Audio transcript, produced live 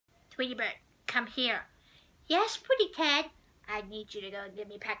Tweety Bird, come here. Yes, Pretty Cat. I need you to go give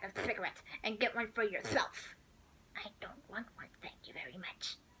me a pack of cigarettes and get one for yourself. I don't want one, thank you very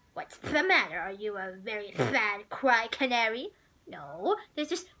much. What's the matter? Are you a very sad cry canary? No,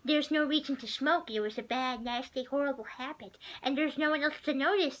 there's no reason to smoke. It was a bad, nasty, horrible habit. And there's no one else to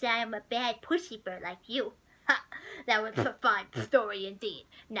notice that I'm a bad pussy bird like you. Ha! That was a fine story indeed.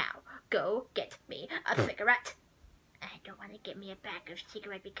 Now, go get me a cigarette. I don't want to get me a pack of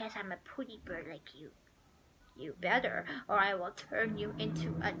cigarettes because I'm a pretty bird like you. You better, or I will turn you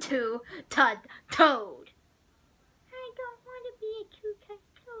into a two-toed toad.